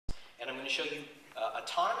going to show you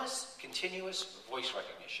autonomous continuous voice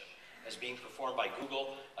recognition as being performed by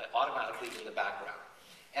Google automatically in the background.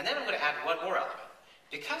 And then I'm going to add one more element.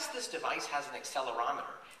 Because this device has an accelerometer,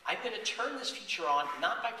 I'm going to turn this feature on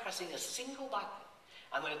not by pressing a single button.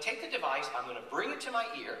 I'm going to take the device, I'm going to bring it to my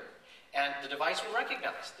ear, and the device will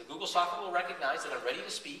recognize, the Google software will recognize that I'm ready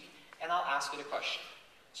to speak, and I'll ask it a question.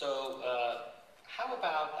 So how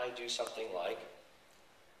about I do something like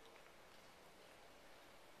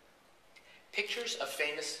pictures of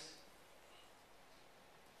famous...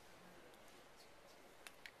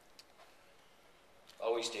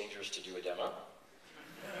 Always dangerous to do a demo.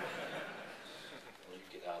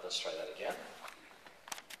 Let's try that again.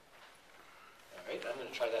 All right, I'm going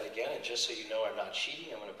to try that again, and just so you know I'm not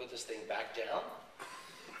cheating, I'm going to put this thing back down.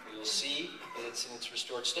 You'll see it's in its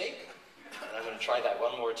restored state, and I'm going to try that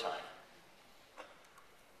one more time.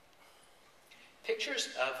 Pictures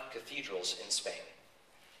of cathedrals in Spain.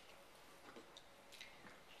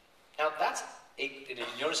 Now that's, did you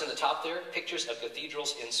notice in the top there, pictures of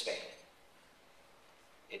cathedrals in Spain.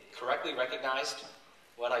 It correctly recognized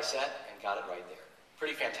what I said and got it right there.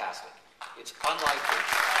 Pretty fantastic. It's unlikely.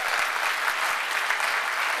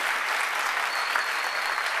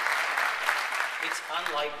 It's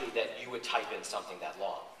unlikely that you would type in something that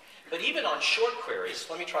long. But even on short queries,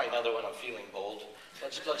 let me try another one. I'm feeling bold.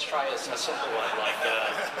 Let's try a simple one like,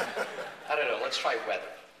 I don't know, let's try weather.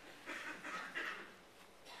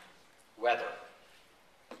 Weather.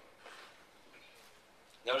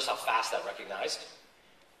 Notice how fast that recognized.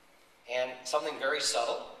 And something very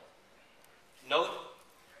subtle. Note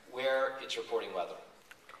where it's reporting weather.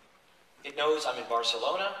 It knows I'm in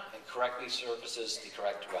Barcelona and correctly surfaces the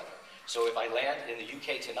correct weather. So if I land in the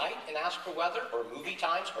UK tonight and ask for weather, or movie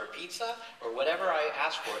times, or pizza, or whatever I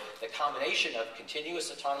ask for, the combination of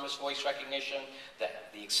continuous autonomous voice recognition,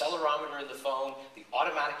 the accelerometer in the phone, the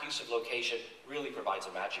automatic use of location really provides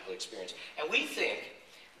a magical experience. And we think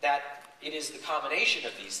that it is the combination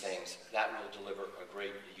of these things that will deliver a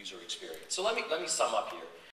great user experience. So let me sum up here.